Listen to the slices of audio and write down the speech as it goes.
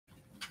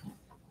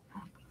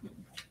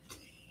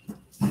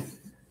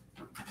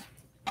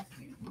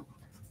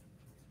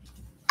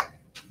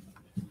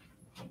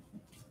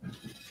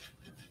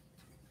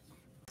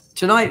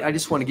Tonight, I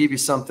just want to give you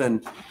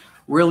something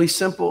really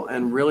simple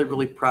and really,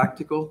 really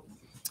practical.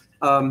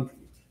 I've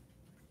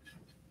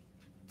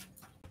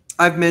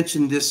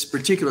mentioned this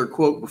particular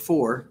quote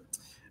before,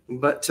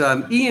 but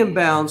E.M.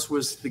 Bounds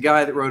was the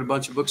guy that wrote a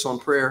bunch of books on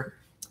prayer,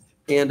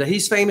 and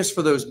he's famous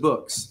for those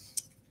books.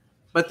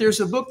 But there's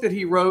a book that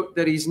he wrote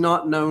that he's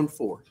not known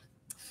for.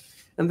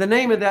 And the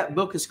name of that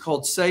book is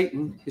called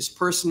Satan, His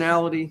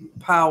Personality,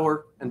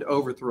 Power, and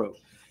Overthrow.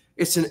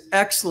 It's an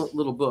excellent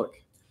little book.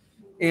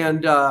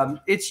 And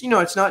it's,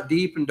 it's not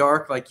deep and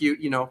dark like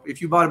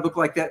if you bought a book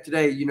like that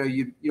today,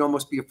 you'd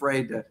almost be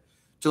afraid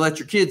to let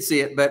your kids see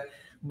it.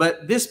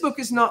 But this book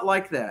is not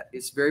like that.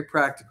 It's very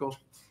practical.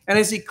 And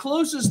as he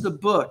closes the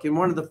book in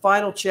one of the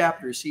final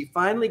chapters, he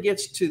finally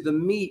gets to the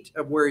meat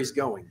of where he's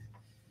going.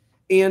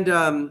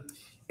 And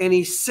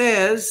he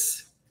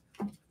says,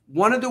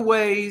 one of the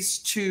ways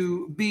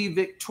to be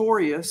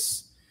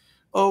victorious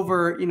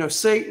over,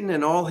 Satan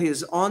and all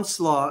his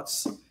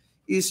onslaughts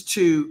is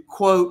to,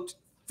 quote,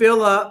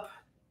 fill up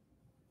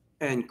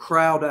and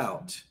crowd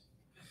out.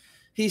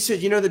 He said,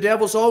 the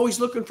devil's always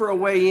looking for a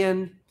way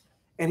in,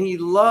 and he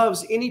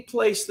loves any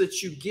place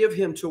that you give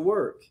him to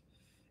work.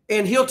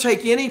 And he'll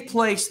take any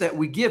place that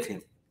we give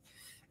him.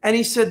 And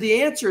he said,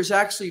 the answer is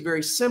actually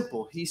very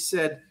simple. He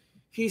said,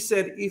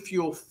 if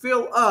you'll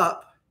fill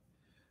up,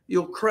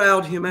 you'll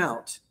crowd him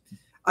out.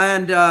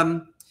 And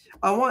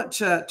I want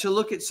to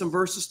look at some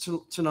verses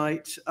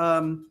tonight.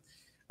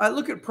 I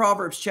look at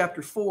Proverbs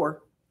chapter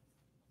 4.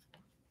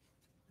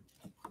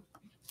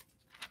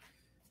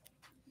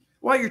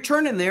 While you're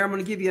turning there, I'm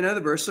going to give you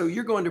another verse. So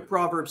you're going to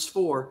Proverbs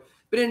 4.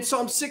 But in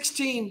Psalm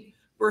 16,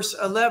 verse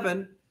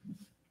 11,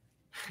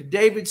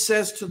 David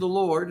says to the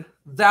Lord,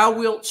 "Thou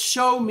wilt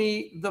show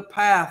me the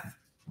path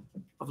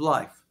of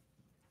life."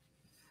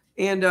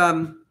 And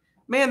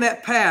man,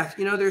 that path,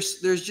 there's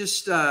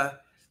just the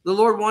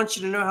Lord wants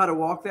you to know how to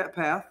walk that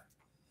path.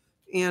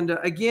 And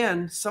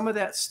again, some of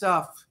that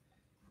stuff,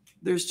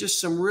 there's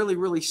just some really,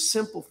 really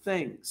simple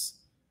things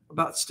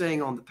about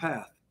staying on the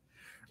path.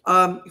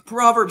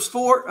 Proverbs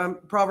 4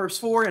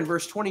 and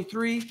verse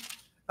 23,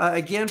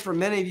 again, for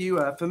many of you,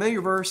 a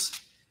familiar verse.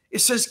 It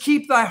says,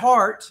 "Keep thy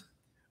heart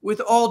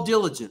with all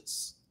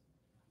diligence,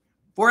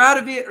 for out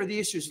of it are the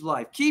issues of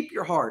life." Keep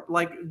your heart,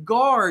 like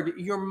guard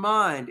your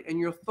mind and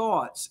your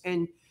thoughts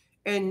and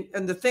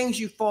the things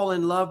you fall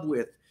in love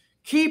with.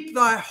 Keep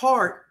thy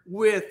heart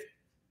with,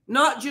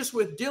 not just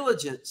with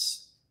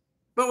diligence,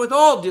 but with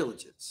all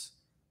diligence,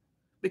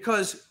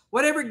 because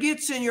whatever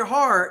gets in your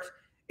heart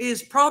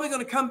is probably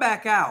going to come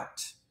back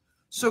out.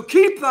 So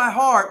keep thy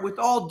heart with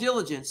all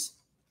diligence.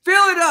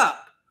 Fill it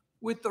up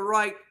with the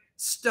right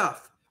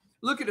stuff.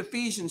 Look at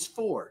Ephesians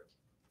 4.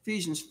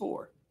 Ephesians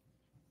 4.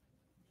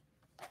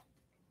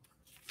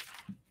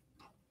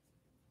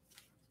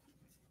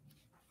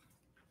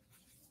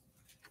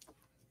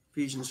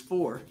 Ephesians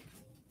 4.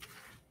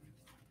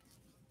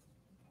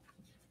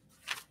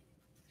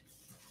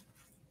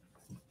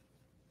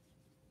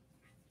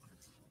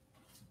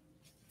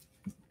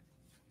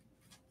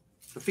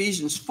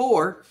 Ephesians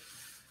 4,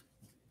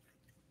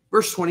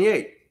 verse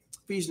 28.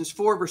 Ephesians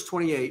 4, verse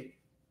 28.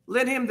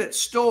 "Let him that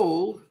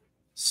stole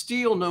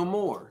steal no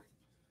more,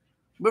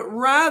 but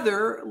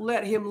rather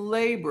let him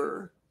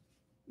labor,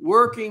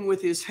 working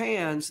with his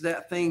hands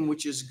that thing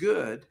which is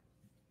good,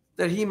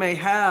 that he may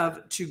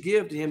have to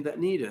give to him that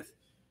needeth."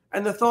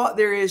 And the thought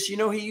there is, he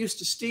used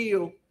to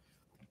steal,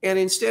 and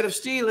instead of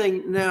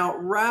stealing, now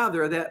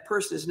rather that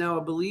person is now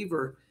a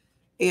believer.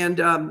 And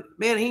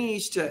man,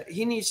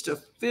 he needs to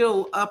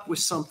fill up with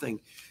something.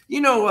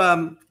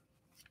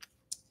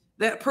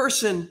 That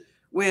person,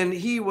 when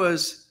he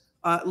was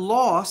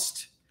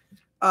lost,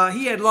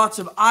 he had lots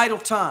of idle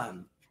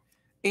time.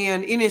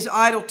 And in his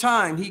idle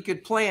time, he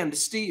could plan to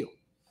steal.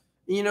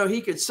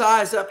 He could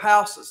size up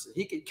houses.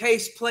 He could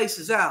case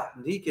places out.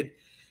 And he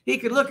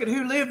could look at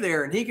who lived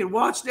there. And he could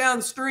watch down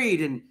the street.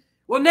 And,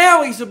 well,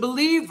 now he's a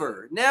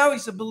believer. Now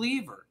he's a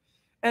believer.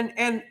 And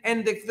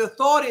the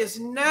thought is,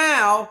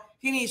 now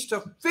he needs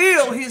to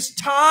fill his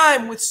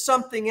time with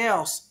something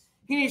else.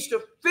 He needs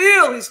to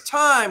fill his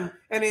time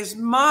and his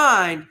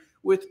mind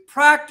with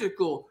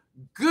practical,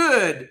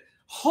 good,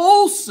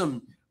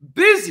 wholesome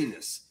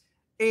busyness.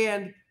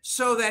 And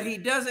so that he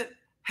doesn't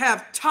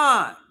have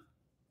time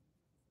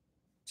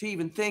to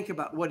even think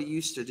about what he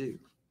used to do.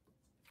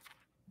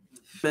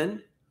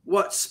 And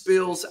what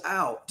spills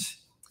out.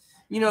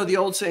 The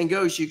old saying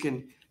goes, you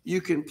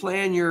can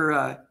plan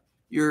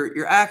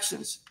your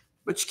actions,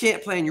 but you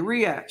can't plan your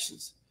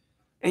reactions.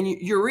 And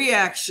your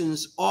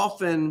reactions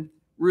often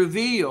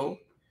reveal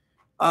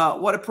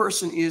what a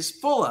person is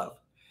full of,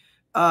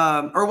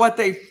 or what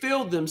they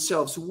filled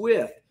themselves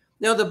with.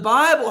 Now, the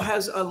Bible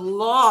has a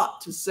lot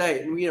to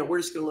say, and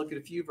we're just going to look at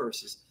a few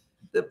verses.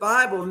 The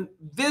Bible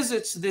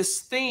visits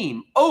this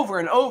theme over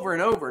and over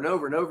and over and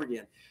over and over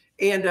again.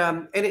 And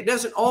it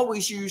doesn't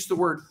always use the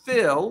word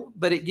fill,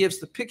 but it gives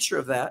the picture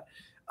of that.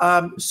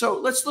 So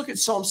let's look at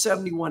Psalm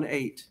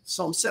 71:8.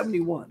 Psalm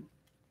 71.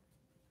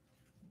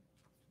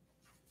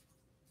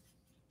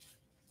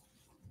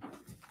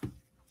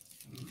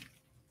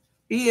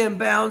 E.M.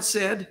 Bounds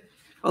said,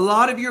 A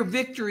lot of your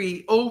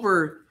victory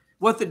over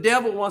what the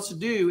devil wants to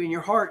do in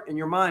your heart and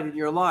your mind and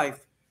your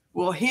life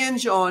will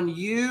hinge on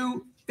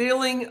you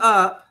filling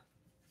up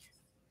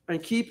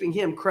and keeping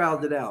him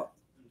crowded out.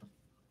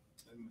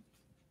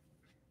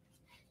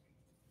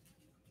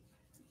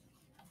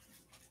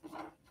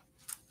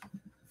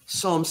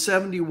 Psalm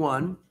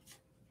 71.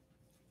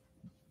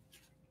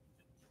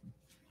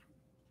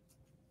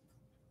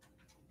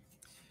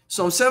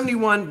 Psalm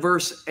 71,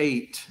 verse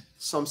 8.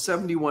 Psalm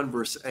 71,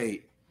 verse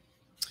 8.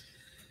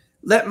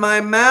 Let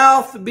my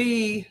mouth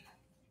be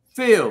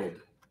filled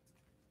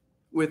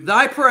with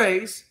thy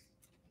praise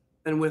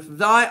and with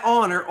thy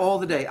honor all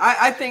the day.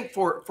 I think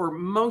for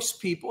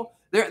most people,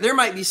 there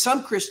might be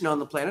some Christian on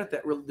the planet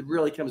that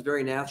really comes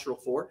very natural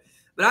for.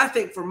 But I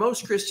think for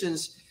most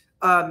Christians,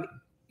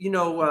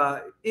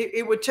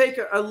 it would take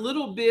a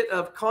little bit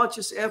of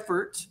conscious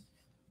effort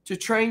to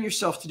train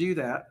yourself to do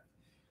that.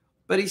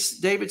 But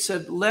David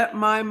said, let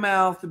my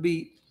mouth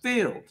be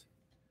filled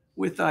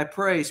with thy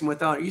praise and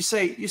with honor. You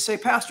say,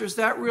 Pastor, is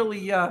that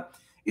really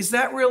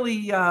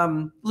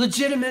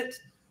legitimate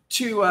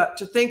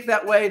to think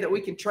that way, that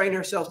we can train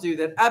ourselves to do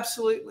that?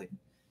 Absolutely.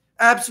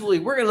 Absolutely.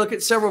 We're going to look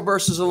at several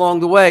verses along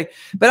the way.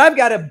 But I've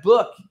got a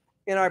book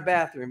in our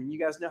bathroom. You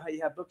guys know how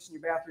you have books in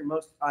your bathroom?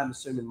 I'm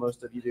assuming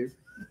most of you do.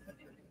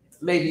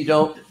 Maybe you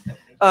don't.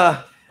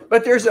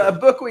 But there's a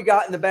book we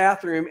got in the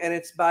bathroom, and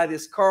it's by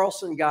this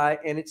Carlson guy,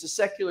 and it's a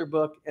secular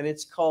book, and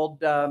it's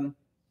called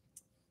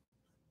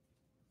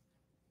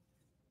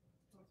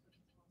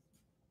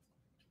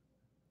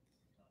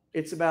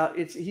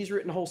he's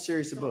written a whole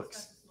series of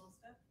books.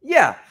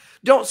 Yeah.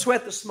 Don't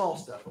sweat the small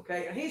stuff,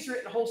 okay? And he's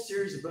written a whole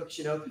series of books,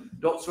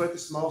 don't sweat the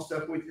small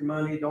stuff with your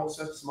money, don't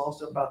sweat the small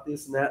stuff about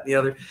this and that and the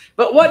other.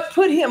 But what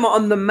put him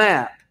on the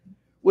map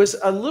was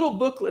a little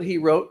booklet he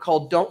wrote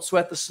called Don't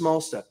Sweat the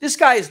Small Stuff. This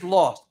guy is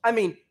lost. I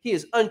mean, he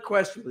is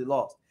unquestionably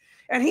lost.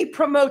 And he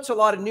promotes a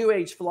lot of New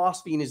Age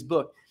philosophy in his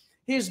book.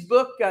 His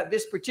book,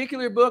 this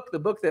particular book, the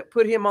book that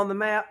put him on the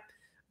map,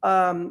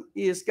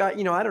 is got,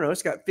 I don't know,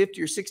 it's got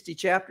 50 or 60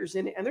 chapters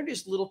in it. And they're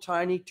just little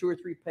tiny 2 or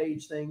 3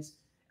 page things.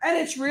 And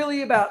it's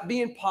really about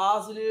being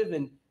positive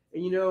and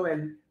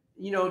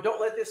don't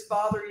let this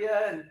bother you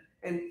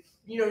and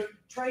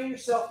train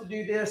yourself to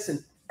do this.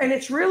 And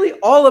it's really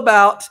all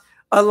about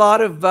a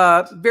lot of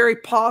very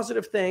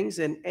positive things.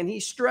 And he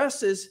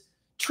stresses,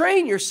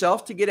 train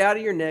yourself to get out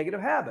of your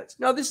negative habits.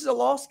 Now, this is a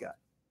lost guy.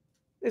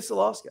 This is a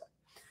lost guy.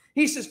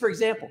 He says, for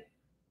example,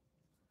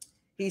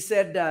 he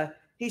said,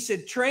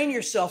 train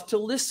yourself to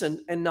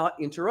listen and not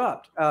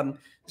interrupt.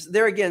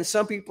 There again,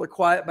 some people are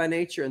quiet by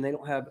nature and they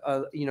don't have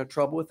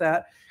trouble with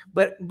that.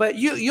 But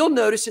you'll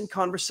notice in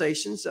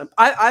conversations,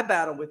 I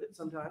battle with it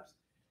sometimes.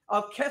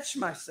 I'll catch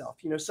myself.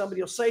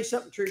 Somebody will say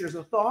something, triggers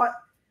a thought,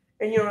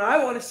 and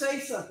I want to say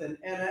something,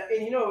 and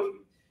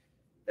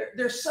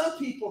there's some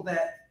people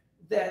that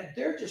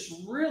they're just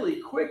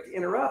really quick to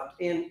interrupt,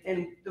 and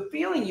the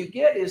feeling you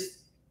get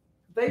is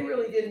they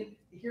really didn't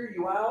hear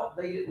you out.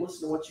 They didn't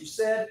listen to what you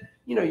said.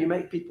 You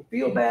make people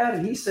feel bad.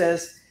 And he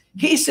says,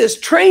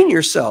 train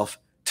yourself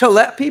to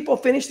let people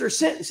finish their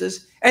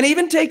sentences and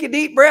even take a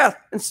deep breath,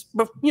 and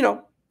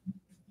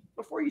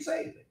before you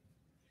say anything.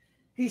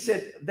 He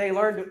said,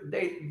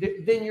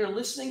 then you're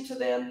listening to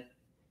them.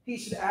 He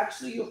said,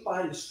 actually, you'll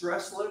find the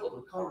stress level of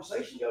the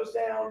conversation goes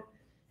down.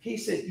 He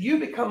said, you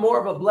become more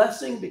of a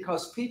blessing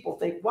because people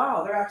think,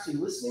 wow, they're actually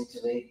listening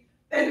to me.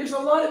 And there's a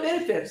lot of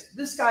benefits.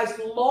 This guy's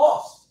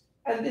lost.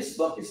 And this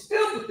book is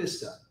filled with this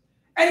stuff.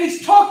 And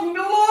he's talking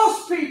to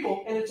lost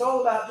people. And it's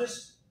all about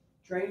just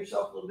train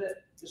yourself a little bit.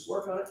 Just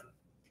work on it.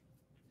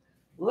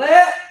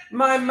 Let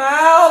my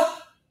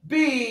mouth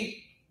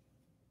be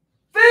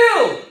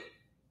filled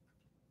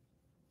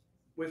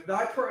with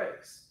thy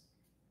praise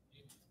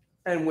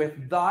and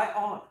with thy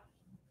honor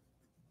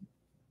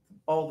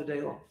all the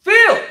day long.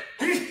 Filled.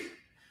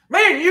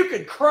 Man, you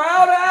could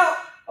crowd out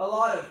a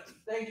lot of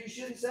things you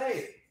shouldn't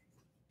say.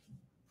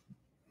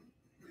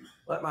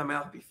 Let my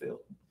mouth be filled.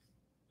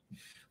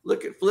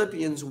 Look at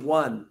Philippians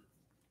 1.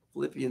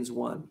 Philippians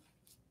 1.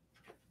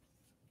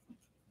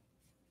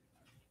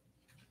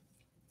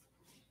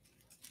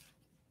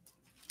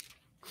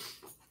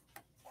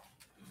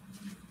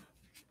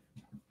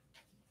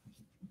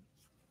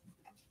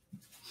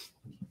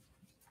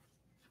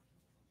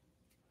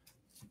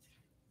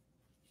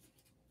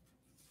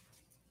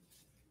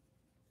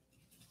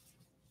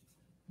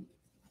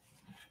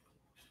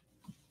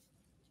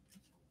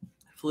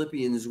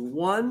 Philippians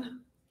 1,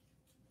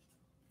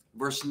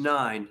 verse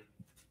 9.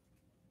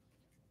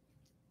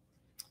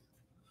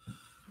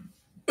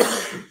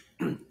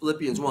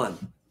 Philippians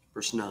 1,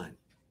 verse 9.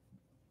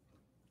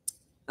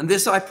 And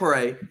this I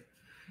pray,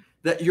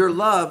 that your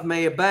love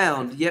may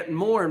abound yet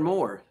more and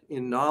more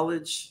in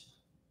knowledge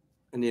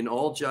and in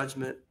all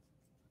judgment,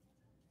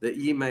 that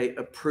ye may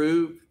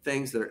approve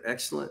things that are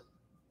excellent,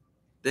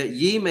 that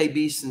ye may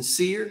be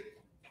sincere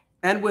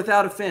and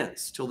without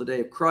offense till the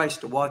day of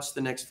Christ. To watch the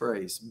next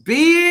phrase.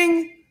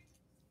 Being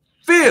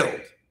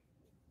filled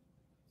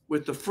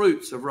with the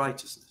fruits of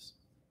righteousness,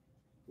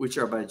 which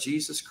are by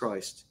Jesus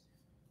Christ,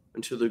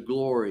 unto the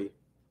glory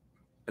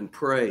and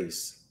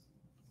praise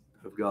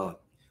of God.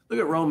 Look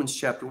at Romans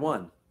chapter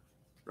 1.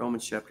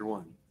 Romans chapter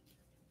 1.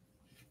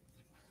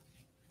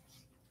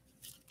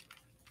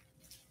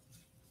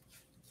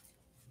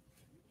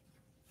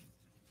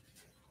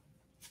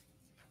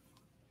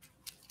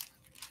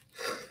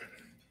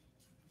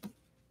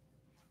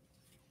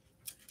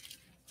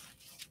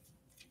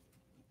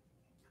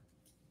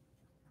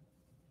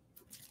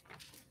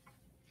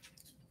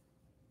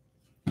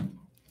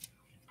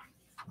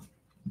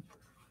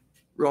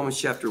 Romans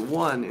chapter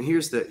 1, and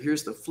here's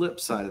the flip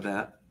side of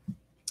that.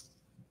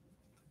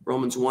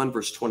 Romans 1,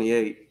 verse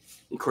 28.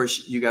 Of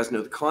course, you guys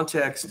know the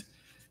context.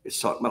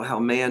 It's talking about how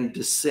man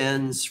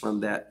descends from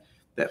that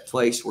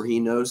place where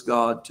he knows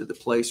God to the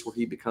place where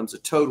he becomes a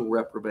total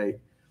reprobate.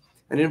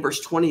 And in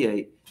verse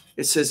 28,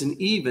 it says, and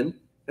even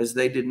as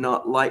they did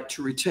not like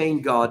to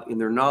retain God in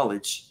their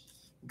knowledge,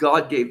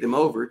 God gave them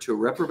over to a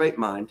reprobate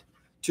mind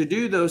to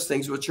do those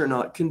things which are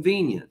not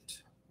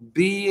convenient,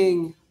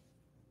 being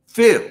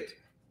filled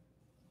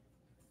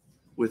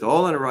with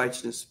all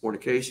unrighteousness,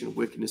 fornication,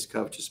 wickedness,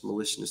 covetousness,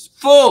 maliciousness,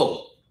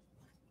 full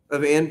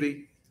of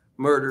envy,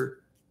 murder,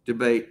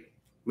 debate,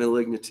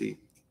 malignity,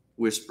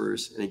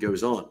 whispers, and he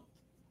goes on.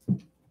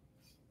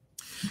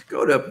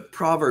 Go to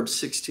Proverbs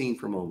 16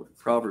 for a moment.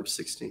 Proverbs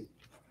 16.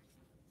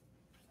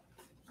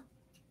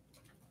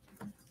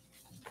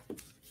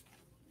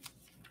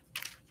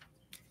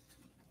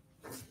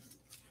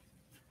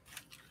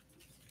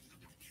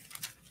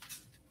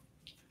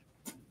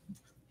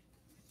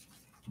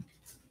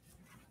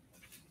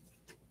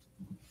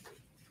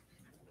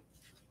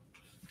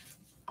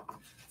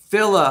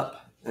 Fill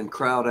up and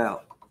crowd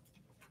out.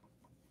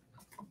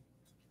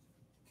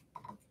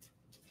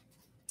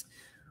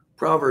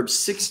 Proverbs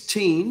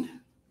 16,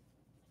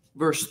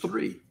 verse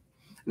 3.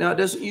 Now, it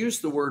doesn't use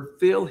the word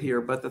fill here,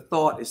 but the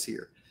thought is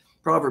here.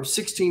 Proverbs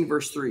 16,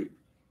 verse 3.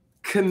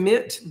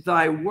 Commit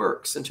thy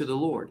works unto the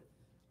Lord,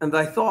 and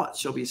thy thoughts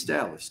shall be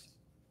established.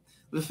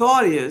 The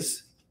thought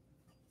is,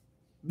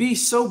 be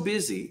so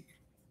busy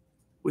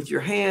with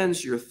your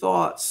hands, your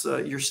thoughts,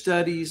 your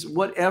studies,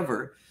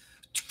 whatever,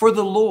 for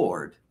the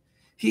Lord.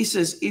 He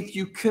says, if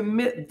you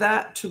commit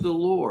that to the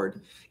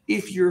Lord,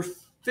 if you're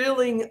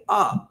filling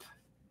up,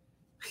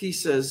 he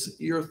says,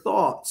 your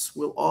thoughts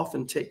will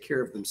often take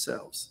care of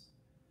themselves.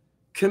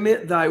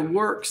 Commit thy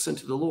works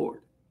unto the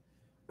Lord,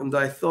 and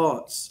thy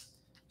thoughts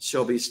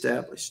shall be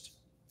established.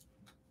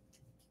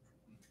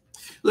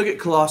 Look at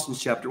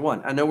Colossians chapter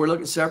 1. I know we're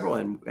looking at several,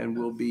 and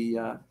we'll be,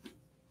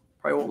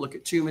 probably won't look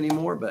at too many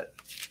more, but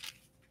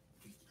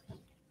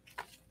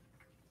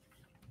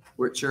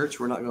we're at church.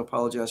 We're not going to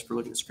apologize for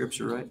looking at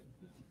scripture, right?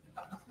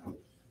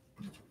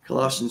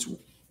 Colossians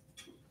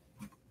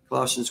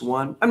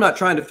 1. I'm not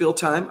trying to fill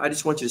time. I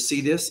just want you to see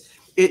this.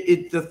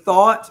 The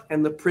thought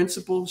and the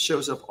principle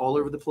shows up all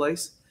over the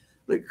place.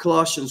 Look at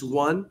Colossians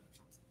 1.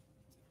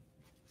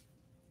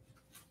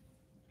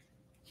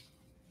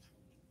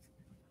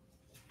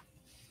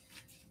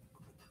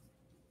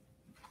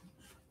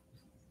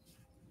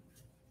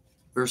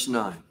 Verse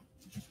 9.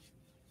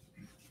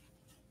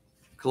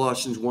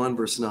 Colossians 1,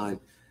 verse 9.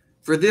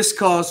 For this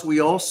cause we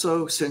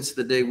also, since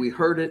the day we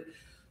heard it,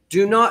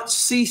 do not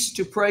cease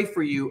to pray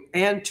for you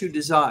and to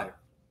desire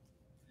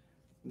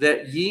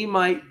that ye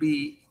might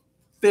be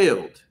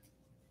filled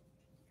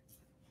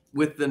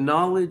with the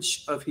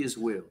knowledge of his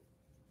will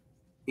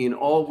in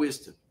all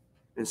wisdom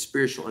and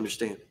spiritual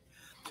understanding.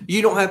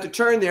 You don't have to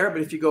turn there,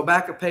 but if you go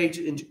back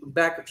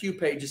a few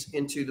pages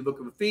into the book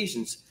of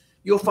Ephesians,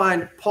 you'll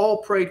find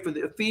Paul prayed for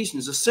the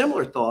Ephesians a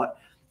similar thought,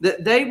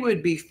 that they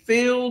would be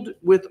filled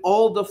with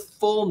all the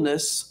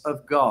fullness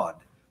of God.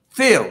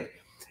 Filled.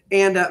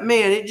 And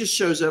man, it just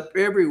shows up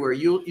everywhere.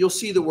 You'll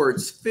see the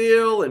words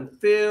fill and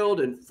filled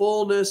and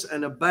fullness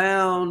and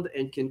abound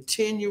and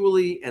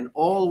continually and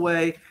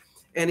always.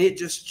 And it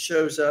just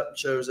shows up.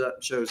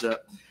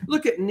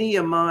 Look at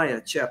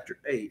Nehemiah chapter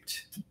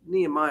 8.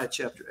 Nehemiah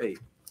chapter 8.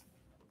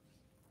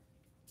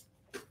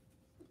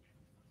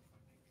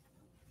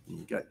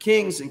 You got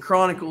Kings and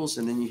Chronicles,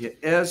 and then you hit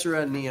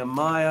Ezra,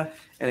 Nehemiah,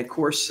 and of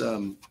course,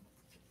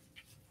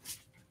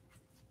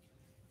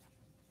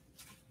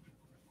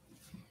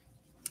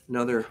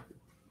 another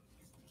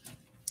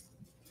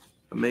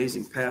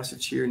amazing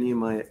passage here,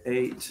 Nehemiah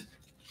 8.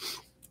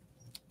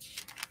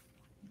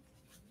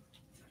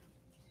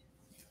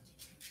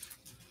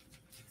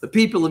 The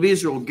people of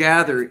Israel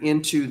gather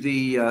into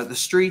the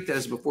street that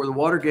is before the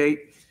water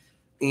gate,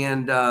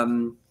 and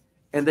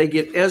they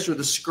get Ezra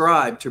the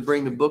scribe to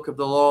bring the book of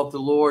the law of the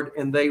Lord,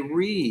 and they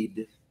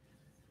read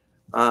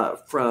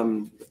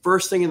from the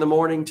first thing in the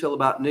morning till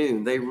about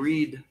noon. They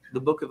read the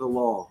book of the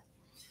law.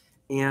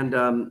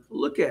 And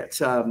look at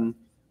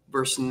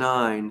verse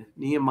 9,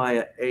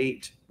 Nehemiah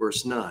 8,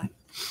 verse 9.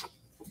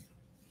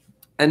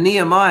 And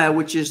Nehemiah,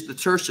 which is the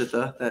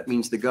Tershatha, that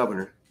means the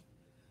governor,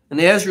 and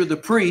Ezra the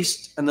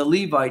priest and the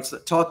Levites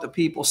that taught the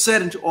people,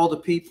 said unto all the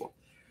people,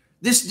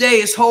 this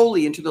day is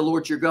holy unto the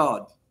Lord your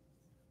God.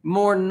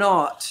 Mourn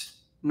not,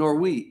 nor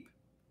weep.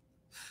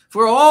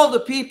 For all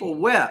the people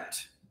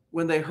wept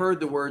when they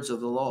heard the words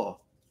of the law.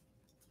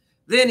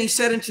 Then he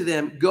said unto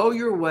them, Go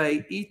your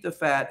way, eat the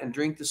fat, and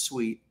drink the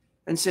sweet,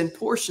 and send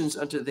portions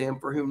unto them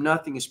for whom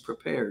nothing is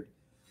prepared.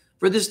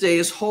 For this day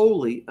is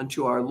holy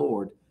unto our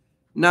Lord.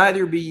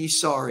 Neither be ye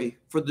sorry,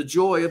 for the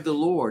joy of the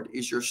Lord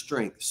is your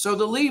strength. So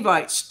the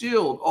Levites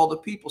stilled all the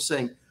people,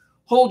 saying,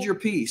 Hold your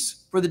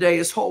peace, for the day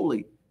is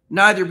holy.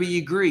 Neither be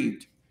ye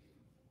grieved.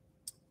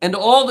 And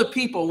all the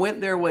people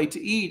went their way to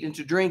eat and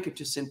to drink and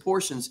to send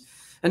portions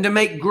and to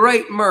make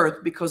great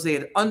mirth, because they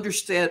had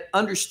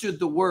understood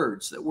the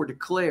words that were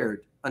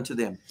declared unto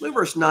them. Look at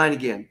verse 9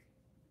 again.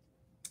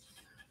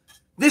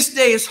 This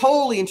day is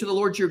holy unto the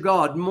Lord your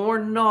God.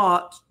 Mourn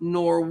not,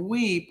 nor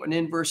weep. And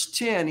in verse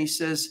 10, he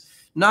says,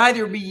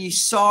 Neither be ye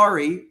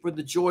sorry, for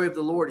the joy of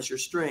the Lord is your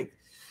strength.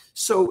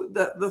 So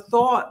the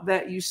thought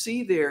that you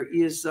see there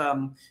is,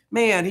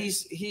 man,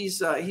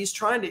 he's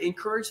trying to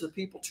encourage the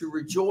people to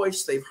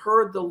rejoice. They've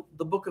heard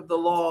the book of the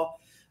law,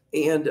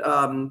 and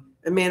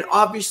man,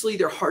 obviously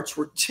their hearts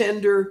were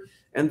tender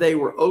and they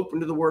were open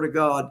to the word of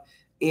God.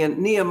 And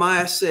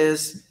Nehemiah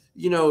says,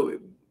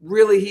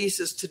 really, he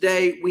says,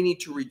 today we need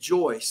to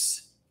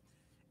rejoice.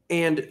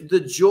 And the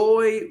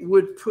joy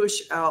would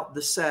push out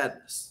the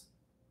sadness.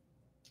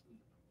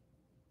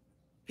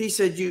 He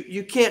said,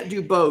 you can't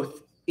do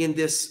both in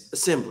this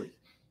assembly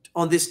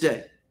on this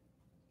day.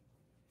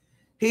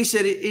 He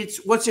said,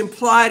 it's what's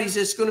implied is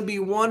it's going to be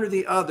one or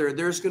the other.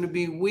 There's going to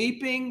be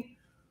weeping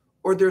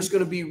or there's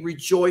going to be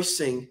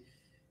rejoicing.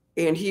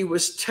 And he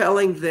was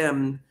telling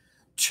them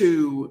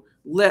to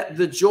let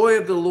the joy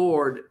of the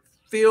Lord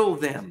fill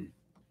them.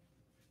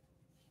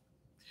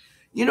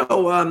 We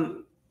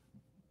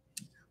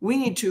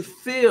need to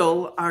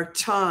fill our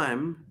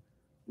time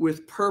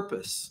with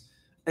purpose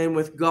and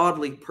with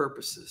godly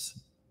purposes.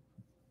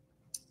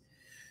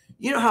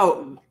 You know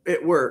how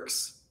it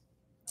works.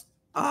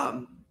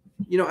 And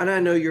I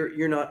know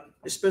you're not,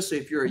 especially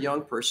if you're a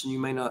young person, you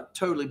may not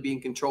totally be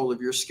in control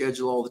of your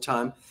schedule all the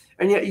time.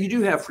 And yet you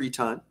do have free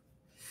time.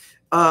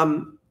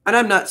 And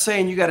I'm not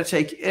saying you got to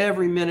take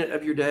every minute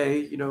of your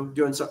day,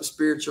 doing something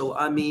spiritual.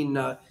 I mean,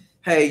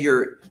 hey,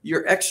 your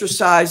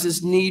exercise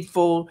is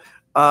needful.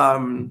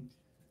 Solomon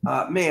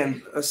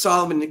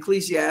in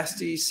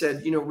Ecclesiastes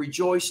said,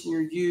 rejoice in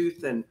your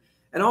youth and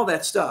all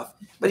that stuff.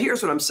 But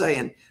here's what I'm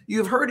saying.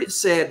 You've heard it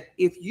said,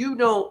 if you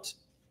don't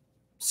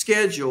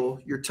schedule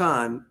your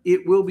time,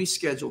 it will be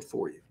scheduled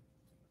for you.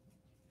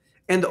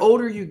 And the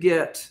older you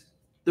get,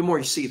 the more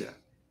you see that.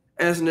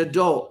 As an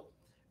adult,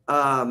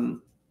 there's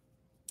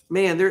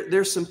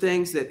some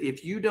things that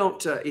if you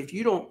don't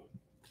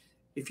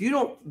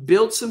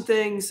build some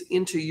things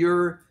into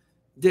your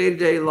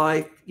day-to-day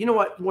life, you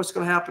know what's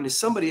going to happen is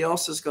somebody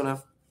else is going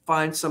to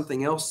find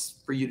something else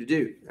for you to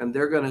do, and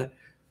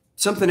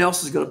something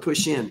else is going to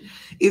push in.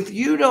 If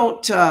you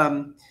don't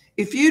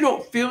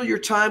fill your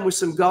time with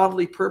some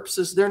godly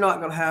purposes, they're not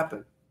going to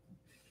happen.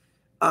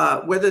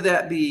 Whether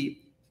that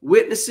be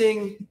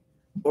witnessing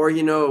or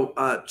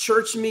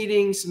church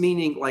meetings,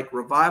 meaning like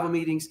revival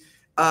meetings,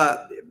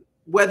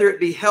 whether it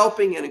be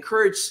helping and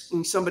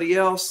encouraging somebody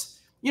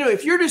else.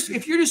 If you're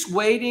just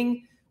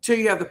waiting till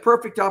you have the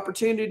perfect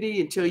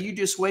opportunity, until you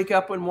just wake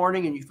up one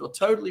morning and you feel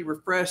totally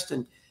refreshed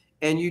and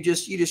you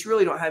just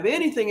really don't have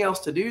anything else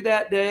to do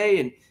that day,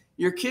 and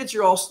your kids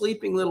are all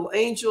sleeping little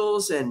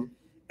angels and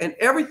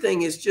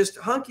everything is just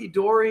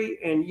hunky-dory,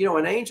 and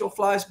an angel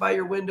flies by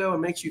your window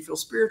and makes you feel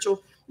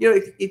spiritual.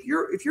 If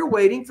you're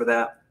waiting for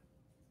that,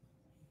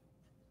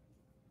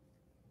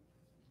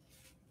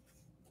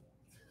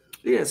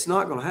 it's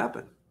not going to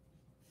happen.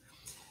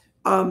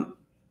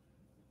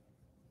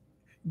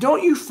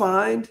 Don't you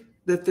find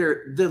that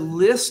the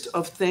list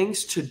of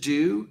things to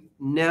do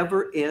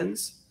never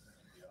ends?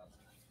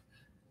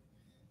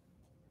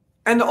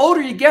 And the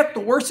older you get, the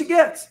worse it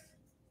gets.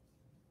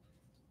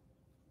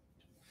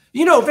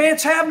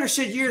 Vance Havner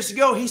said years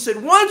ago, he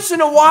said, once in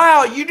a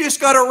while, you just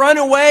got to run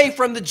away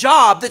from the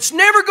job that's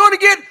never going to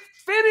get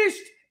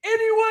finished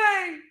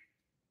anyway.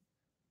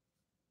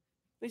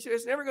 He said,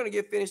 it's never going to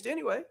get finished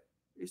anyway.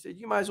 He said,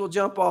 you might as well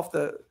jump off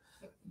the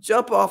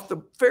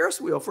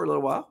Ferris wheel for a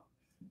little while.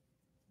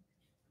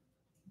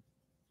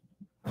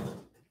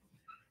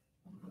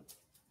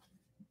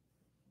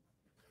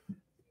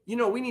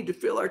 We need to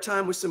fill our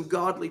time with some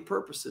godly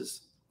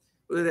purposes,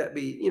 whether that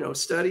be,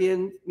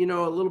 studying, a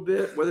little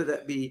bit, whether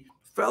that be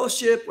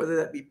fellowship, whether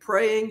that be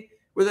praying,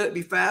 whether that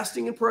be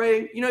fasting and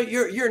praying.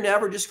 You're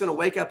never just going to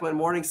wake up one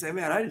morning and say,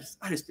 man,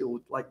 I just feel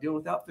like doing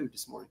without food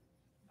this morning.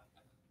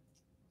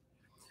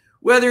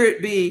 Whether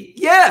it be,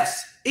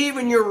 yes,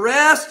 even your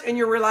rest and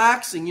your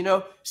relaxing.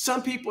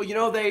 Some people,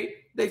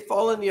 they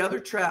fall in the other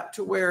trap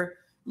to where,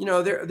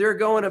 they're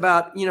going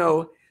about,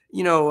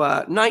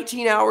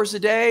 19 hours a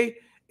day.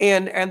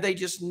 And they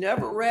just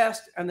never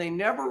rest, and they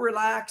never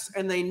relax,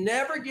 and they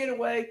never get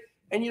away.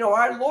 And,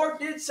 our Lord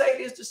did say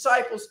to his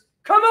disciples,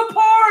 come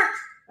apart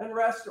and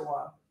rest a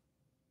while.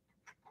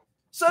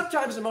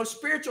 Sometimes the most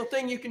spiritual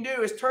thing you can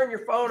do is turn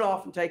your phone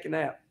off and take a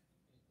nap.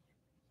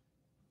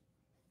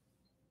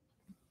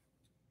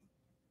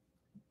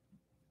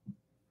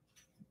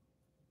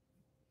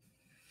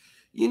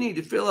 You need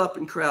to fill up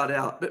and crowd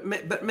out,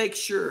 but make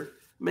sure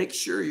make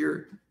sure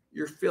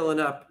you're filling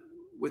up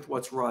with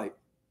what's right.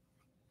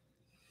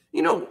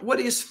 You know, what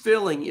is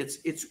filling?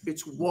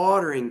 It's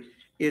watering,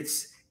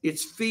 it's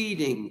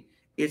feeding,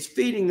 it's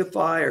feeding the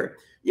fire.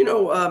 You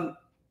know,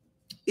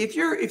 if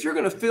you're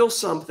going to fill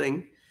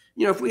something,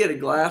 you know, if we had a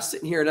glass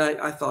sitting here, and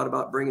I thought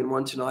about bringing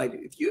one tonight.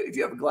 If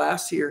you have a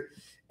glass here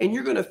and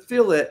you're going to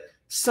fill it,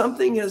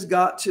 something has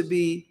got to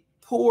be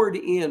poured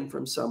in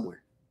from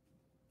somewhere.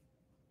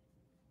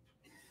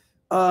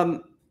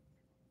 And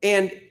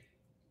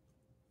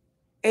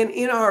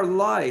in our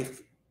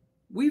life,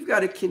 we've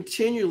got to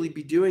continually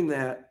be doing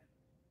that,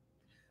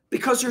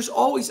 because there's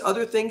always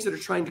other things that are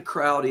trying to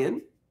crowd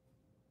in.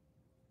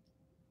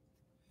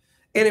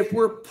 And if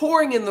we're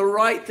pouring in the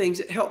right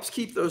things, it helps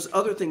keep those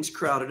other things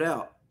crowded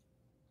out.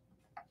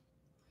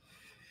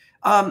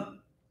 Now,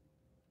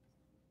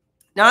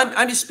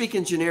 I'm just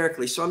speaking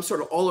generically, so I'm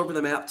sort of all over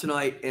the map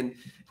tonight, and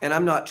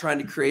I'm not trying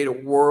to create a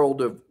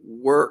world of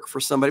work for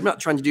somebody. I'm not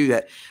trying to do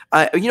that.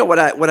 You know,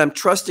 what I'm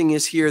trusting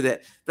is here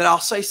that I'll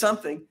say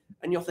something,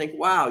 and you'll think,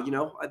 wow, you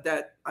know,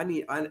 that I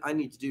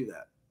need to do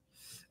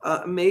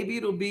that. Maybe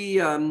it'll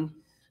be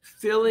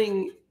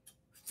filling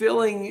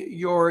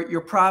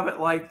your private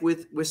life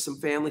with some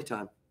family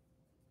time.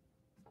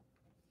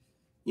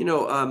 You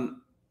know,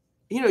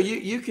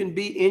 you can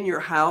be in your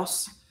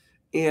house,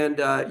 and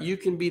you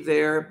can be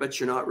there, but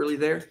you're not really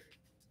there.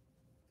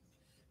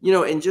 You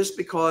know, and just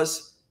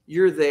because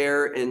you're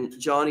there, and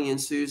Johnny and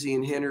Susie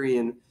and Henry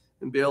and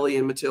Billy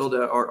and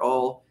Matilda are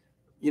all,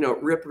 you know,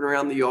 ripping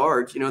around the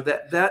yard, you know,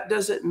 that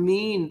doesn't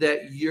mean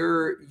that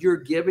you're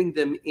giving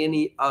them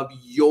any of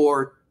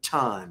your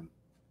time.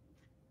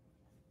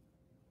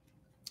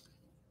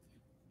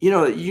 You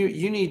know,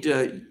 you need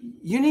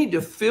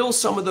to fill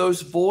some of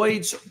those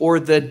voids,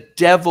 or the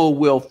devil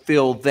will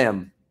fill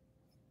them.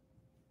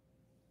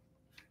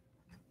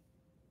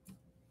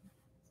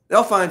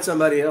 They'll find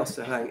somebody else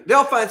to hang.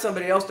 They'll find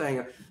somebody else to hang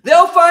out.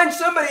 They'll find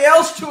somebody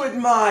else to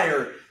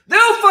admire.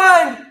 They'll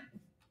find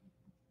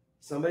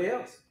somebody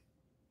else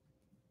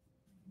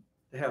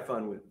to have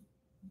fun with.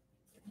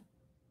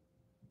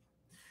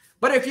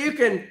 But if you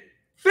can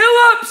fill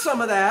up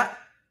some of that,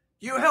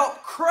 you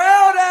help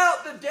crowd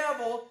out the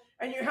devil,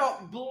 and you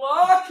help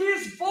block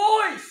his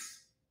voice.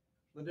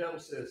 The devil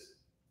says,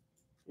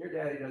 your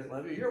daddy doesn't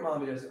love you, your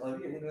mommy doesn't love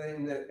you.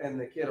 And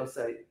the kid will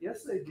say,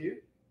 yes, they do.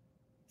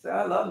 Say,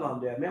 I love mom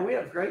and dad. Man, we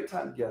have a great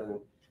time together.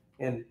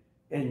 And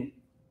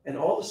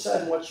all of a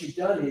sudden, what you've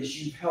done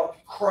is you've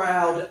helped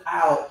crowd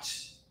out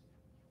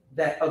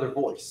that other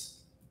voice.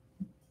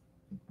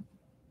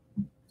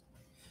 You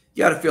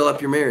got to fill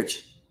up your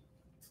marriage.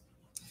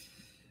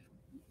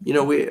 You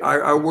know,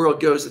 our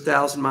world goes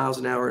 1,000 miles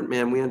an hour, and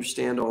man, we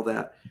understand all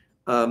that.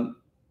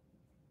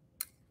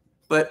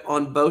 But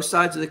on both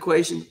sides of the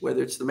equation,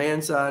 whether it's the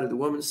man's side or the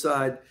woman's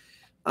side,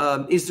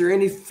 is there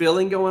any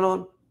filling going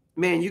on?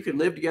 Man, you can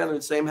live together in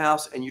the same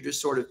house, and you just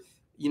sort of,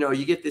 you know,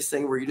 you get this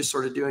thing where you're just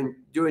sort of doing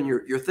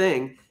your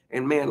thing,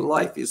 and man,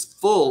 life is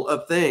full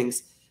of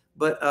things.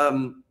 But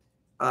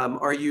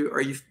are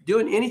you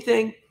doing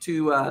anything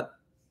to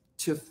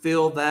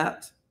fill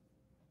that?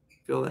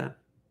 Fill that?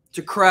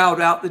 To crowd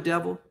out the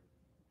devil?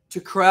 To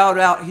crowd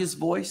out his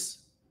voice?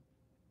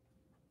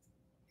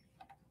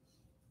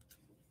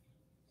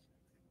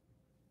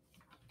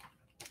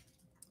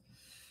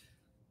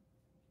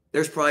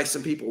 There's probably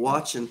some people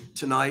watching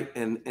tonight,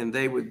 and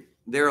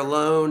they're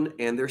alone,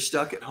 and they're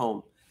stuck at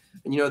home.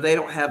 And, you know, they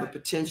don't have a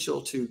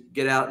potential to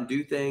get out and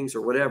do things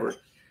or whatever.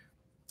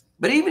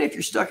 But even if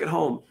you're stuck at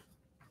home,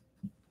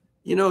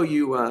 you know,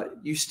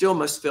 you still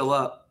must fill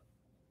up.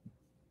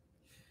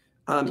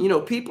 You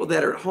know, people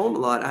that are at home a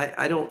lot,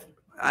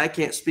 I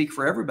can't speak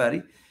for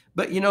everybody,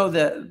 but, you know,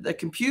 the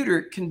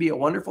computer can be a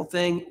wonderful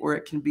thing, or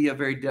it can be a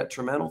very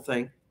detrimental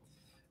thing.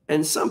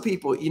 And some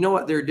people, you know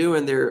what they're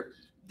doing?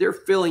 They're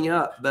filling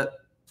up. But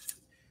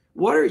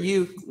what are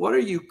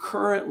you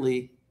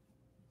currently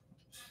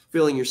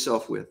filling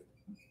yourself with?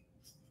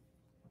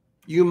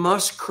 You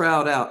must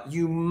crowd out.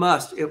 You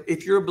must.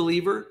 If you're a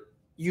believer,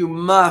 you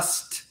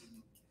must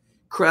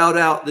crowd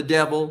out the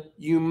devil.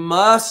 You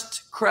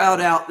must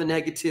crowd out the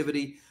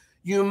negativity.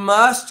 You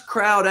must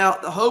crowd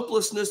out the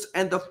hopelessness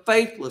and the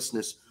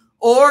faithlessness,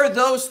 or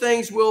those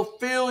things will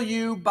fill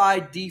you by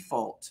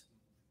default.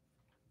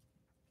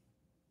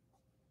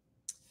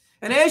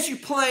 And as you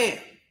plan,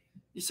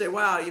 you say,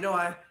 wow, you know,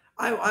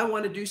 I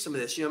want to do some of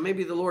this. You know,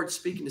 maybe the Lord's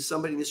speaking to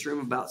somebody in this room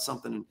about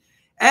something.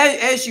 And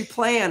as you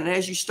plan and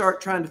as you start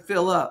trying to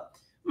fill up,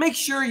 make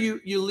sure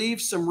you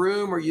leave some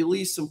room, or you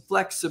leave some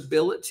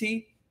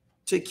flexibility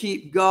to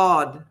keep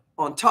God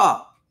on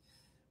top.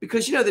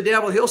 Because, you know, the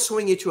devil, he'll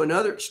swing you to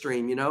another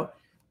extreme. You know,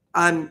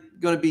 I'm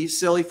going to be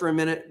silly for a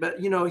minute,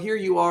 but, you know, here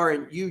you are,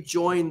 and you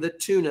join the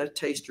Tuna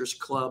Tasters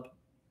Club,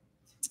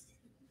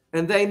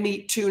 and they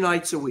meet 2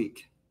 nights a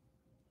week.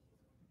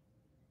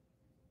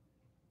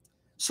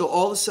 So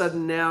all of a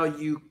sudden now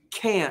you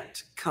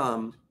can't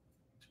come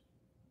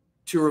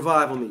to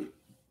revival meeting.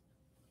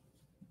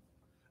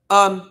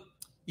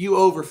 You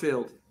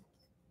overfilled.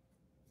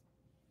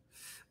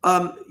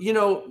 You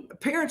know,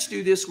 parents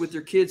do this with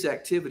their kids'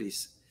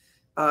 activities.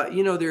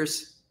 You know,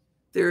 there's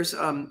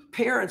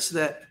parents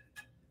that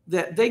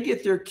they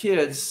get their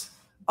kids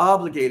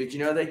obligated. You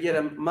know, they get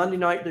them Monday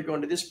night, they're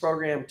going to this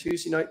program.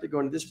 Tuesday night, they're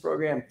going to this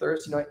program.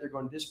 Thursday night, they're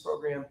going to this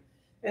program.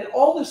 And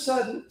all of a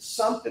sudden,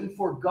 something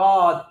for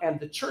God and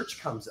the church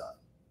comes up.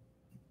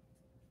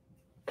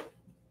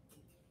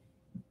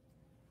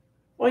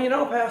 Well, you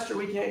know, Pastor,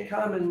 we can't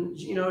come, and,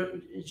 you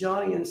know,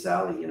 Johnny and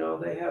Sally, you know,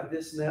 they have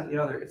this and that and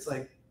the other. It's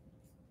like,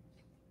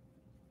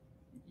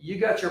 you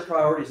got your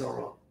priorities all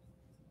wrong.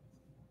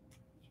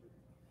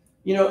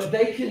 You know,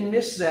 they can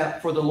miss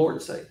that for the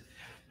Lord's sake.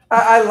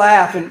 I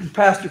laugh, and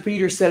Pastor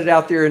Peter said it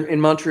out there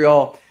in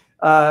Montreal,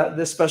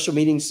 the special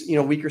meetings, you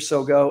know, a week or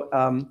so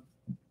ago.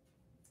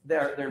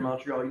 There in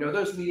Montreal, you know,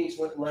 those meetings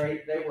went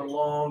late. They were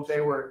long.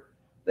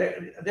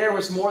 There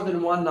was more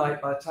than one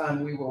night by the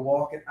time we were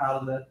walking out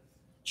of the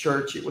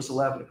church. It was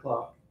 11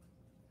 o'clock.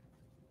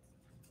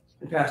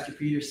 And Pastor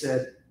Peter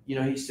said, you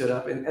know, he stood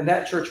up, and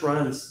that church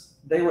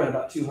they run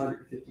about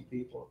 250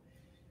 people.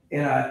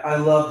 And I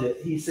loved it.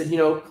 He said, you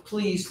know,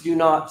 please do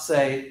not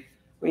say,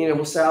 well, you know,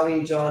 will Sally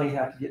and Johnny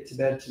have to get to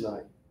bed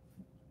tonight?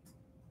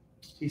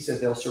 He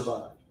said, they'll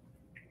survive.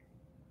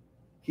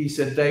 He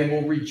said, they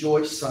will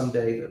rejoice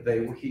someday that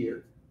they were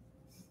here.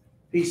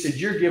 He said,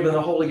 you're given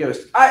the Holy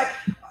Ghost.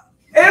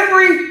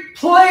 Every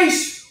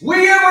place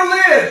we ever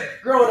lived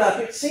growing up,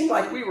 it seemed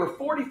like we were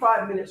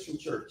 45 minutes from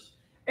church.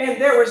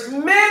 And there was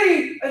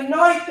many a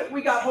night that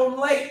we got home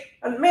late.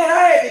 And man,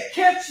 I had to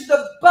catch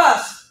the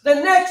bus the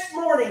next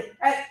morning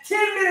at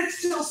 10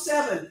 minutes till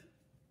 7.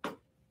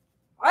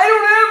 I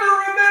don't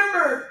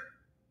ever remember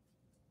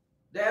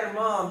Dad or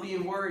Mom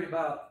being worried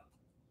about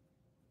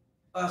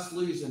us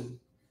losing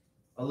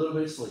a little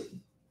bit of sleep.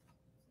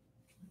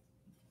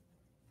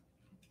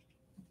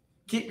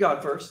 Keep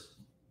God first.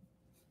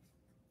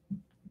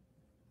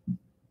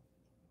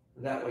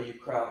 That way you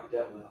crowd the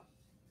devil out.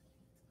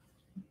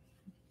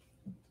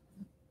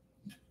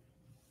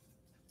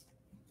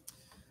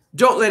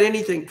 Don't let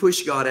anything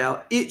push God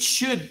out. It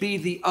should be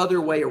the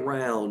other way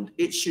around.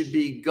 It should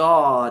be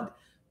God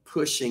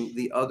pushing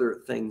the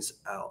other things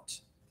out.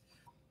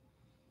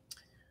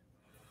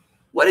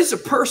 What is a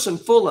person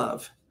full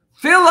of?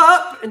 Fill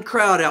up and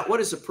crowd out. What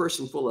is a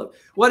person full of?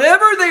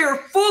 Whatever they are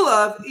full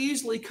of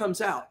easily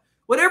comes out.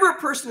 Whatever a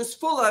person is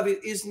full of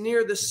is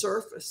near the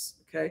surface.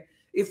 Okay.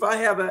 If I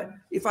had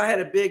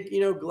a big,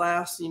 you know,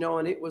 glass, you know,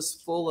 and it was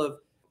full of,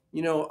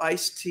 you know,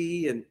 iced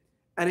tea and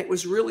it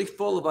was really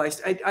full of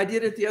ice. I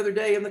did it the other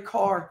day in the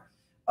car.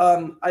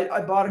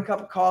 I bought a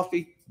cup of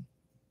coffee,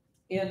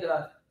 and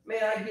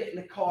man, I get in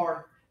the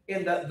car,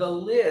 and the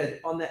lid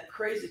on that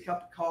crazy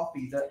cup of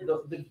coffee,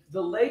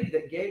 the lady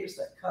that gave us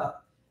that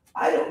cup,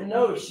 I don't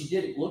know if she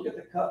didn't look at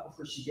the cup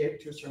before she gave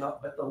it to us or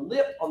not, but the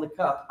lip on the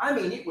cup, I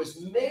mean, it was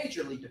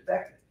majorly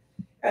defective.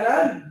 And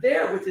I'm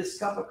there with this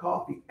cup of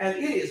coffee, and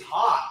it is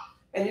hot,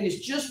 and it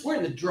is just, we're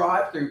in the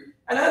drive-thru.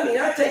 And I mean,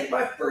 I take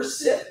my first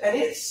sip, and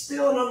it's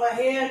spilling on my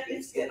hand,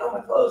 it's getting on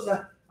my clothes.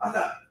 And I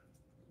thought,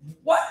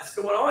 what is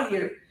going on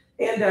here?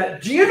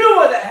 And do you know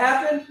why that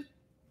happened?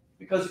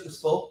 Because it was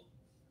full.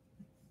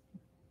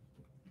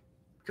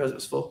 Because it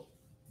was full.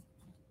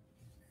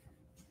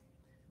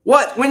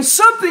 What? When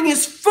something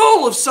is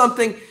full of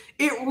something,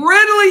 it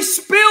readily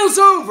spills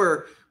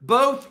over,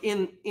 both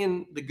in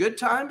the good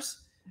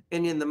times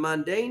and in the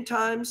mundane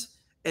times,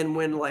 and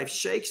when life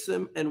shakes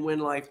them and when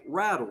life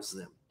rattles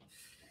them.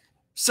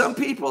 Some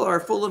people are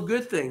full of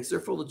good things.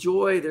 They're full of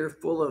joy. They're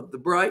full of the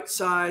bright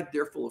side.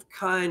 They're full of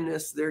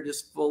kindness. They're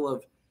just full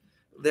of,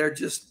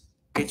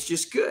 it's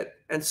just good.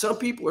 And some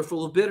people are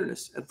full of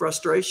bitterness and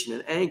frustration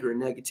and anger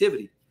and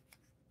negativity.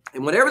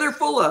 And whatever they're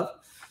full of,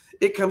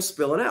 it comes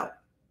spilling out.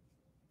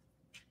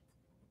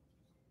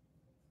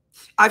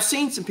 I've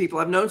seen some people,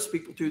 I've known some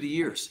people through the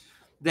years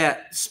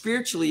that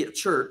spiritually at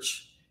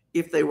church,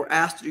 if they were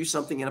asked to do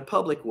something in a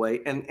public way,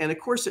 and of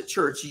course at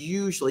church,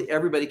 usually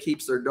everybody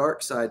keeps their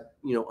dark side,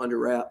 you know, under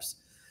wraps,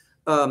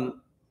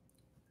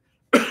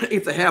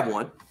 if they have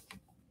one.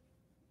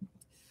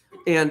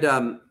 And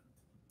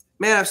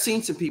man, I've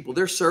seen some people,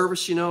 their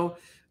service, you know,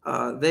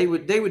 they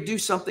would do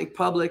something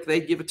public,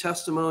 they'd give a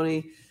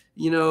testimony,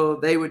 you know,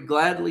 they would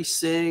gladly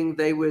sing,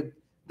 they would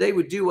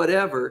do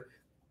whatever.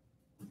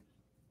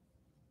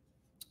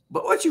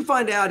 But what you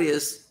find out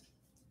is,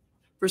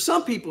 for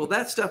some people,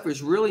 that stuff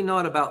is really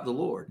not about the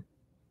Lord.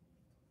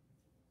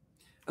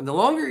 And the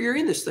longer you're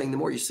in this thing, the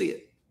more you see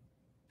it.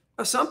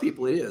 Now, some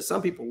people it is.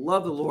 Some people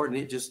love the Lord, and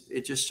it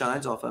just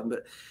shines off of them.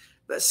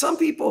 But some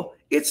people,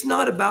 it's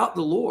not about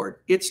the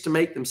Lord. It's to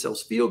make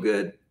themselves feel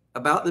good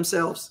about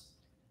themselves.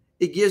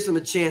 It gives them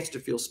a chance to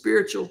feel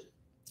spiritual,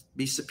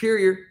 be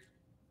superior,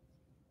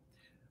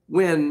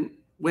 when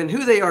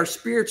who they are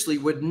spiritually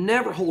would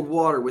never hold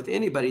water with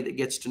anybody that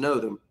gets to know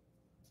them.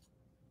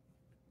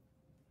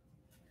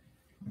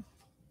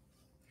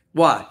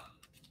 Why?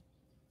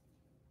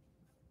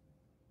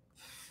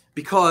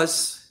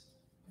 Because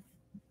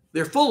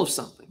they're full of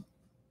something.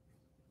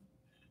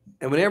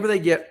 And whenever they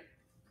get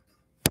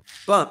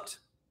bumped,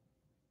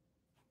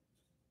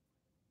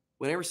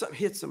 whenever something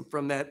hits them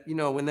from that, you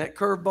know, when that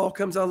curveball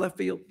comes out of left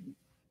field,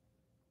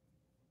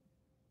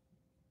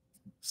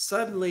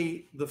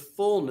 suddenly the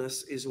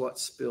fullness is what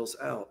spills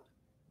out.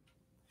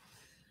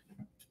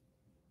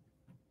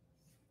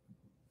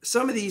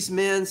 Some of these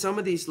men, some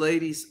of these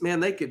ladies, man,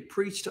 they could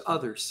preach to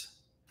others,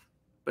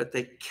 but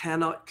they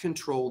cannot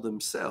control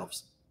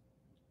themselves.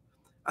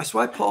 That's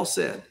why Paul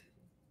said,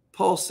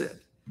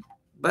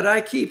 but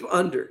I keep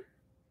under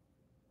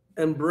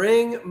and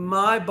bring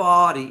my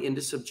body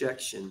into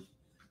subjection,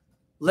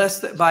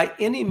 lest that by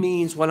any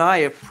means, when I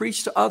have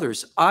preached to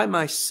others, I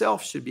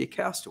myself should be a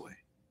castaway.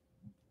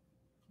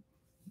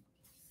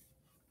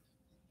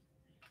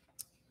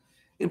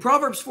 In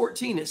Proverbs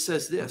 14, it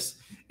says this.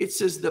 It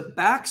says, the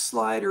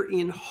backslider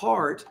in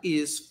heart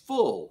is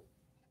full.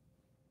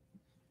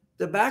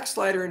 The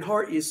backslider in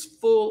heart is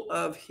full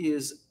of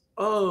his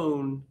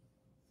own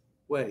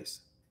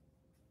ways.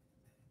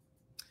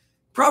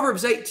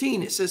 Proverbs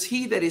 18, it says,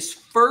 he that is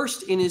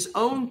first in his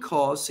own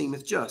cause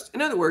seemeth just.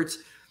 In other words,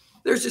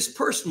 there's this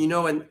person,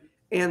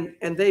 and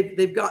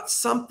they've got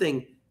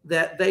something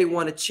that they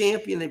want to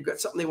champion. They've got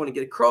something they want to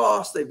get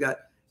across. They've got,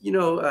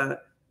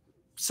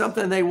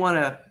 something they want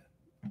to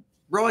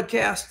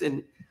broadcast,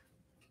 and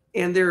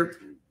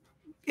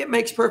it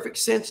makes perfect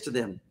sense to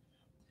them.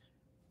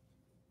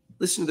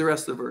 Listen to the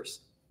rest of the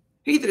verse.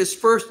 He that is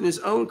first in his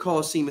own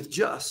cause seemeth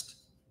just,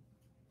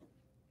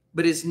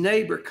 but his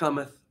neighbor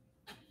cometh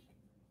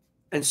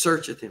and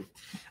searcheth him.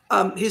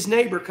 His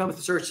neighbor cometh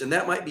and searcheth him.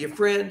 That might be a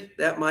friend.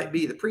 That might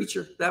be the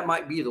preacher. That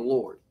might be the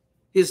Lord.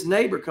 His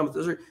neighbor cometh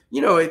and searcheth.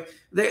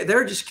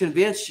 They're just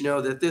convinced,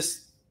 that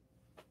this,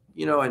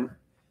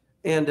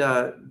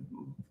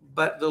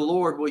 but the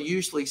Lord will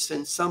usually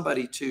send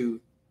somebody to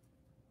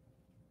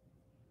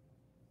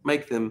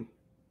make them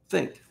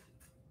think.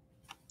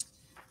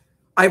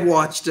 I've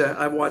watched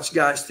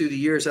guys through the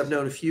years. I've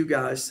known a few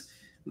guys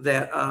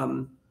that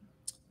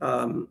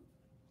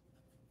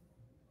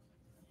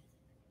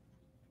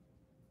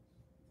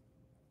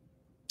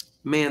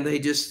man, they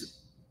just,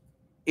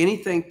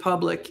 anything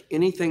public,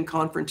 anything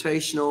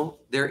confrontational,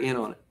 they're in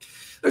on it.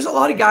 There's a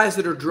lot of guys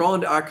that are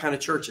drawn to our kind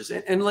of churches,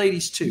 and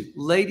ladies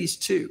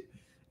too.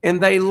 And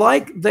they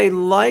like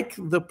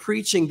the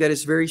preaching that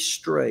is very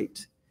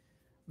straight.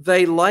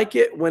 They like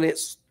it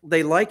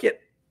they like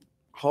it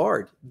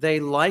hard. They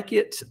like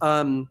it,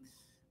 man,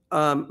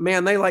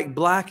 they like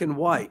black and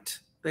white.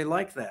 They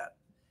like that.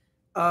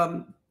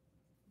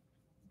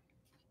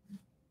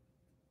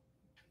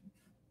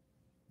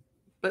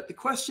 But the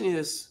question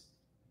is,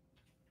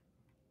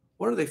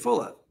 what are they full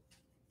of?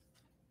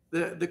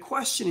 The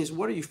question is,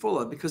 what are you full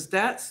of? Because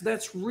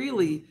that's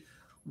really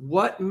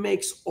what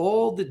makes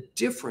all the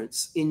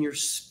difference in your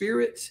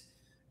spirit,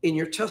 in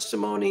your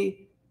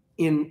testimony,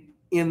 in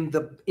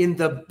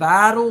the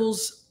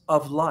battles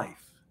of life.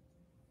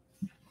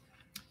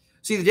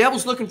 See, the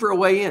devil's looking for a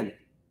way in,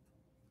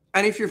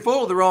 and if you're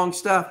full of the wrong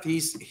stuff, you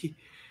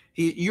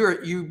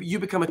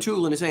become a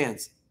tool in his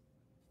hands.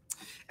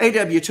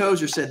 A.W.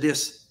 Tozer said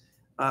this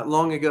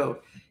long ago.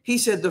 He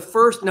said the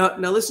first. Now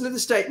listen to the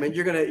statement.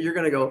 You're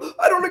gonna go,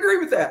 I don't agree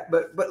with that,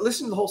 but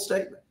listen to the whole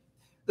statement.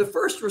 The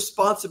first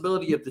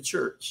responsibility of the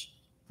church,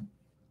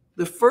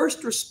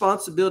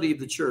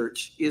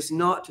 is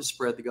not to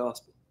spread the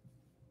gospel.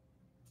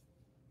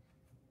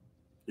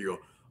 You go,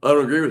 I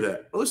don't agree with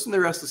that. Well, listen to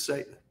the rest of the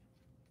statement.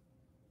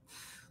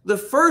 The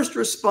first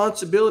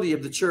responsibility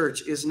of the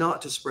church is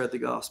not to spread the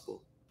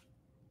gospel.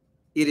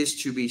 It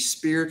is to be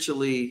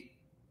spiritually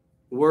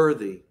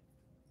worthy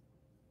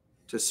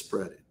to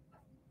spread it.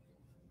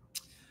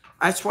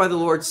 That's why the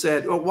Lord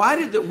said, well, when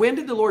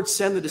did the Lord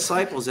send the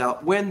disciples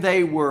out? When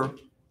they were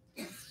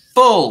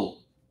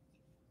full.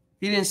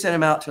 He didn't send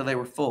them out till they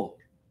were full.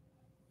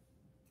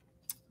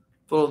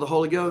 Full of the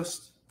Holy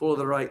Ghost, full of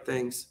the right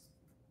things.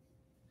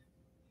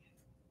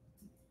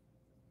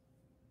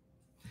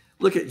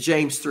 Look at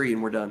James 3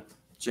 and we're done.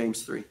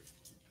 James 3.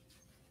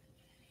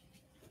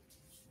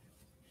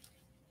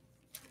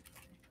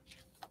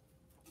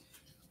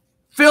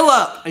 Fill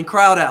up and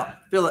crowd out.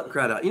 Fill up and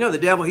crowd out. The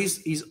devil,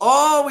 he's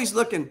always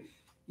looking,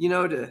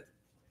 to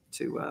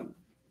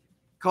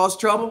cause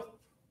trouble.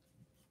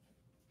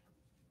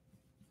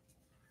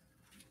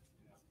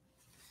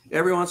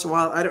 Every once in a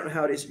while, I don't know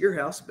how it is at your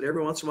house, but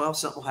every once in a while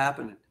something will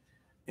happen,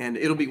 and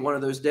it'll be one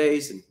of those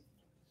days,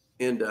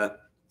 and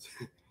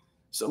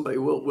somebody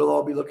we'll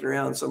all be looking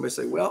around, and somebody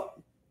say,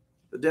 well,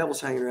 the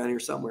devil's hanging around here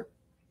somewhere.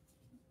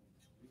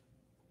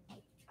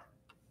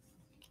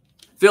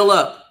 Fill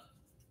up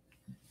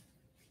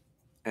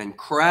and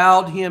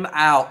crowd him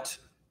out.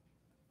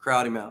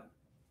 Crowd him out.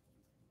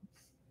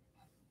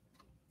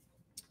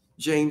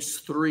 James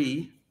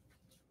 3,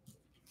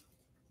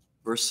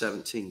 verse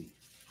 17.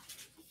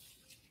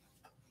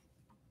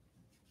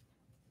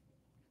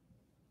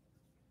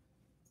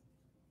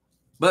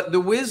 But the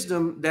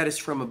wisdom that is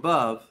from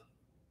above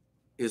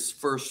is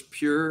first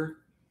pure,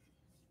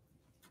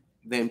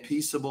 then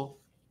peaceable,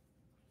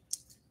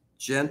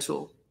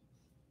 gentle,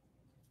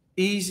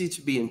 easy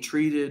to be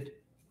entreated,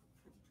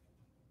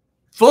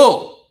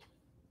 full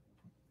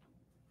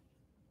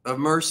of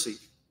mercy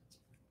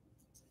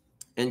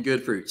and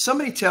good fruit.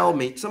 Somebody tell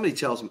me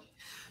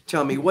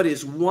what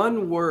is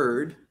one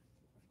word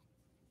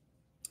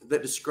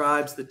that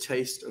describes the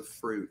taste of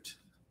fruit?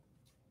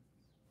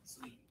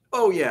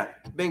 Oh, yeah.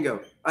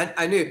 Bingo.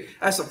 I knew.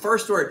 That's the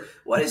first word.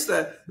 What is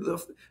the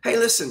hey,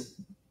 listen.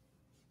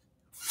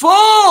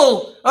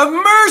 Full of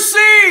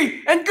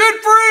mercy and good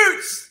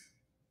fruits.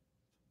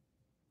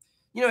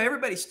 You know,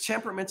 everybody's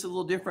temperament's a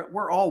little different.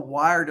 We're all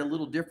wired a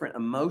little different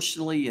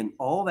emotionally and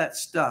all that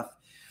stuff.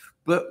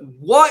 But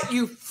what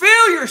you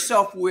fill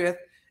yourself with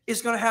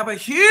is going to have a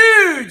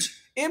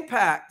huge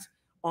impact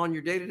on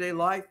your day-to-day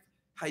life,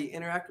 how you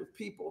interact with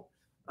people,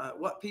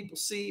 what people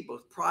see,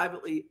 both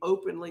privately,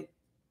 openly.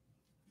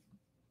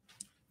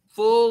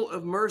 Full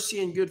of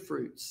mercy and good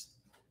fruits.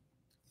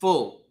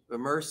 Full of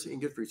mercy and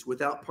good fruits,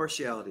 without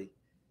partiality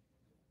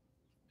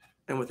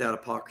and without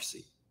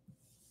hypocrisy.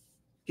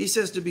 He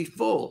says to be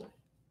full.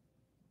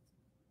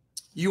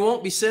 You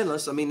won't be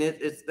sinless. I mean,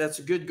 that's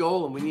a good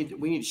goal, and we need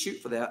to shoot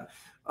for that.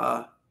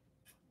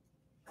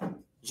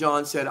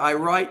 John said, I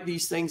write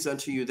these things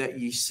unto you that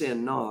ye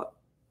sin not.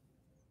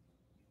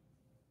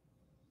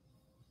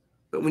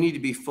 But we need to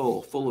be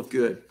full of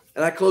good.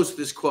 And I close with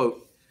this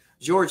quote.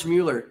 George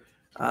Mueller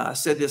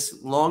said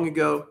this long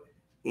ago,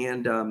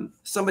 and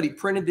somebody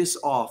printed this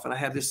off, and I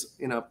have this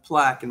in a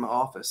plaque in my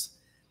office.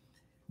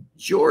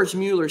 George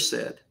Mueller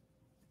said,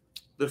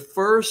 the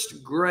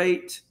first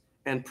great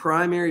and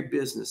primary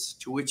business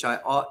to which I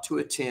ought to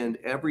attend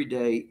every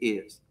day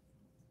is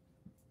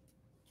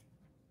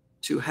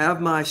to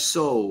have my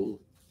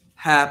soul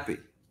happy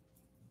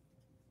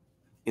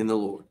in the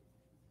Lord.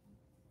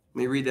 Let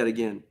me read that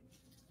again.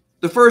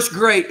 The first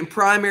great and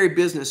primary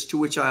business to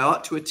which I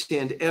ought to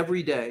attend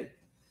every day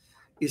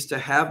is to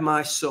have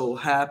my soul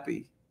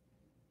happy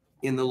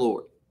in the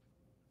Lord.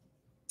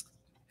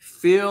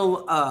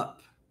 Fill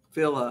up,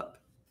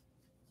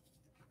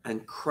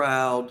 and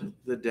crowd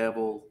the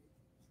devil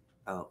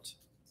out.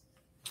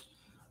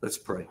 Let's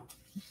pray.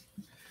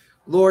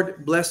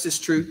 Lord, bless this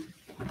truth.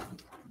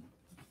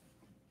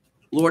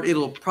 Lord,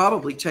 it'll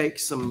probably take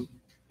a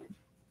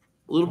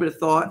little bit of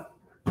thought,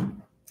 a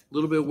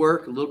little bit of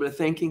work, a little bit of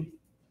thinking.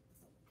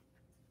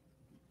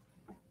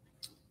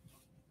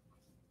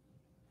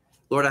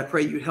 Lord, I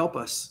pray you'd help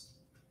us.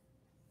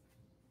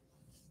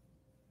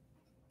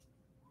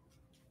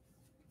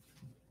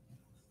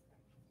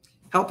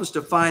 Help us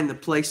to find the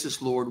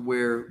places, Lord,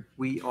 where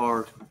we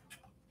are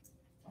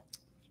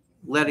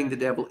letting the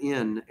devil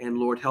in, and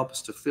Lord, help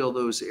us to fill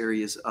those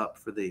areas up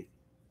for thee.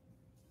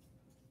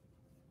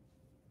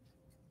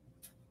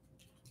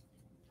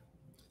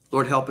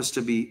 Lord, help us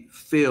to be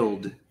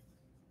filled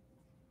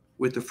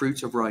with the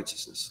fruits of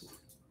righteousness.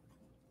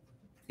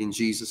 In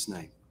Jesus'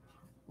 name.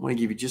 I want to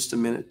give you just a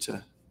minute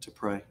to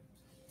pray.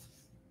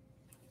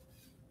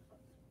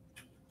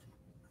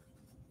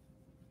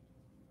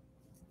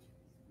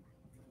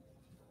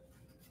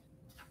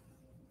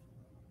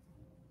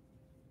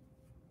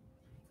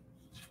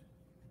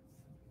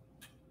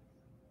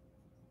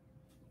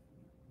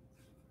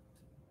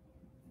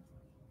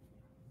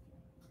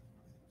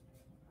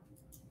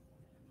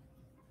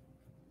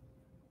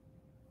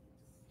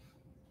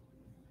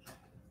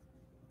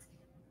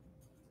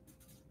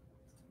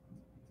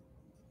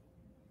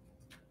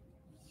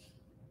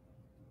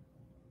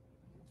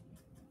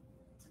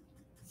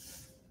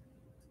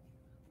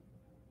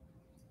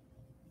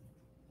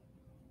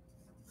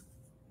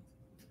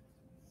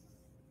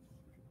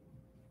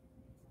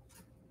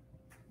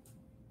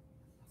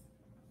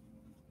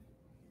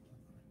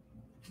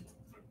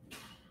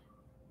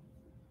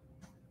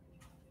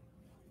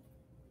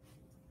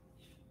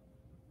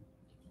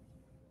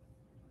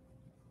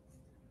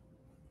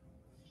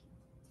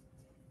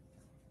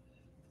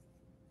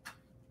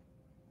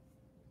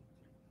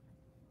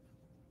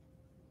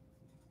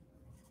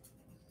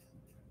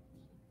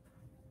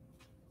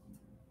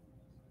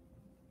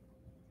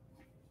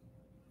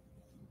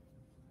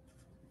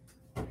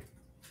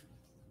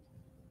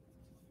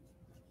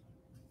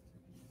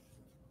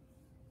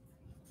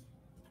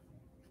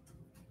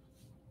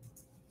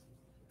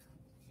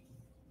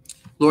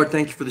 Lord,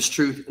 thank you for this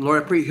truth. And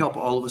Lord, I pray you help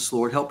all of us,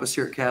 Lord. Help us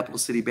here at Capital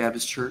City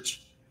Baptist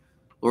Church.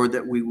 Lord,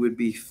 that we would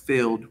be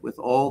filled with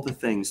all the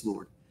things,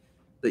 Lord,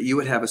 that you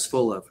would have us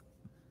full of.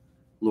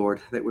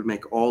 Lord, that would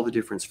make all the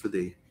difference for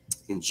thee.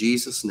 In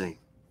Jesus' name,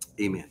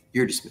 amen.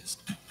 You're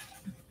dismissed.